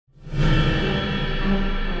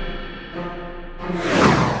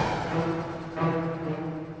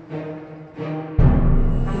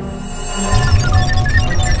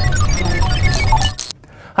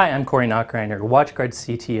Hi, I'm Corey Knockreiner, WatchGuard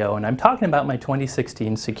CTO, and I'm talking about my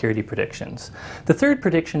 2016 security predictions. The third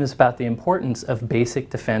prediction is about the importance of basic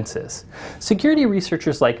defenses. Security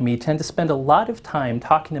researchers like me tend to spend a lot of time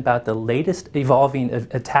talking about the latest evolving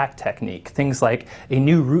attack technique, things like a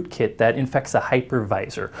new rootkit that infects a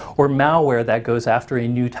hypervisor, or malware that goes after a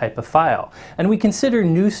new type of file. And we consider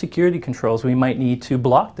new security controls we might need to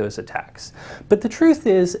block those attacks. But the truth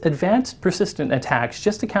is, advanced persistent attacks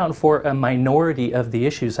just account for a minority of the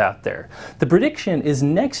issues out there. The prediction is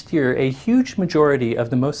next year a huge majority of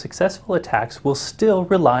the most successful attacks will still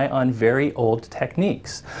rely on very old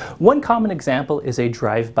techniques. One common example is a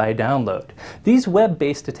drive-by download. These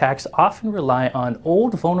web-based attacks often rely on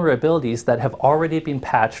old vulnerabilities that have already been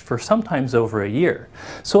patched for sometimes over a year.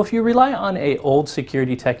 So if you rely on an old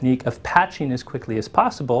security technique of patching as quickly as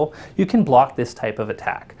possible, you can block this type of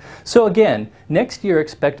attack. So again, next year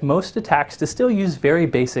expect most attacks to still use very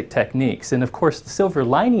basic techniques, and of course the silver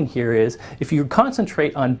lining here is if you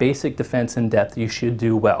concentrate on basic defense in depth, you should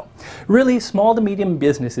do well. Really, small to medium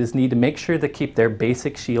businesses need to make sure they keep their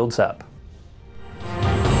basic shields up.